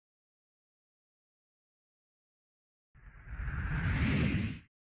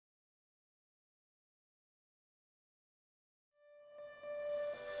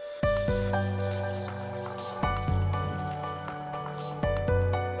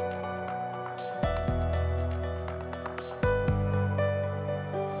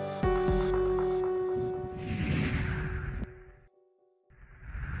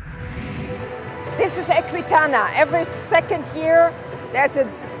This is EQUITANA. Every second year there's a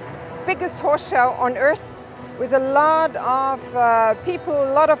biggest horse show on earth with a lot of people,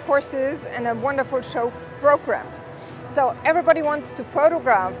 a lot of horses and a wonderful show program. So everybody wants to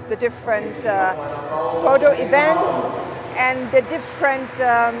photograph the different photo events and the different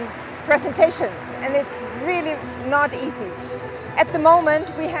presentations, and it's really not easy. At the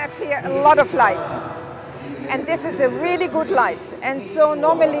moment we have here a lot of light, and this is a really good light, and so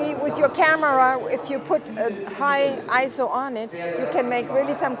normally with your camera, if you put a high ISO on it, you can make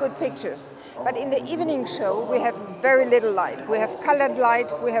really some good pictures. But in the evening show we have very little light. We have colored light,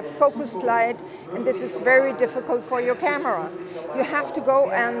 we have focused light, and this is very difficult for your camera. You have to go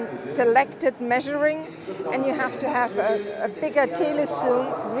and selected measuring, and you have to have a bigger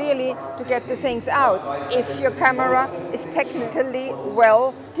telezoom really to get the things out if your camera is technically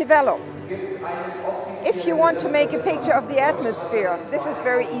well developed. If you want to make a picture of the atmosphere, this is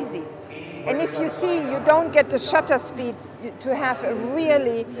very easy. And if you see you don't get the shutter speed to have a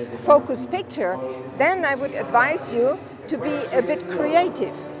really focused picture, then I would advise you to be a bit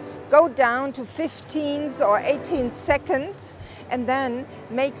creative. Go down to 15 or 18 seconds and then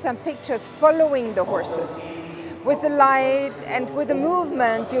make some pictures following the horses. With the light and with the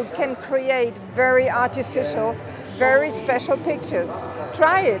movement you can create very artificial, very special pictures.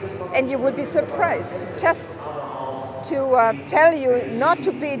 Try it and you will be surprised. Just to tell you not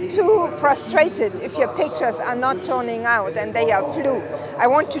to be too frustrated if your pictures are not turning out and they are flu. I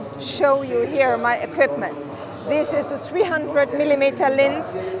want to show you here my equipment. This is a 300mm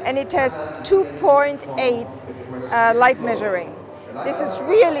lens and it has 2.8 light measuring. This is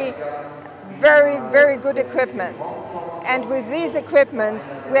really very good equipment. And with this equipment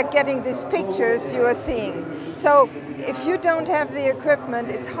we are getting these pictures you are seeing. So if you don't have the equipment,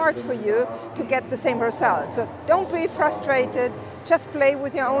 it's hard for you to get the same result. So don't be frustrated, just play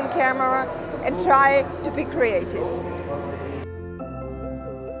with your own camera and try to be creative.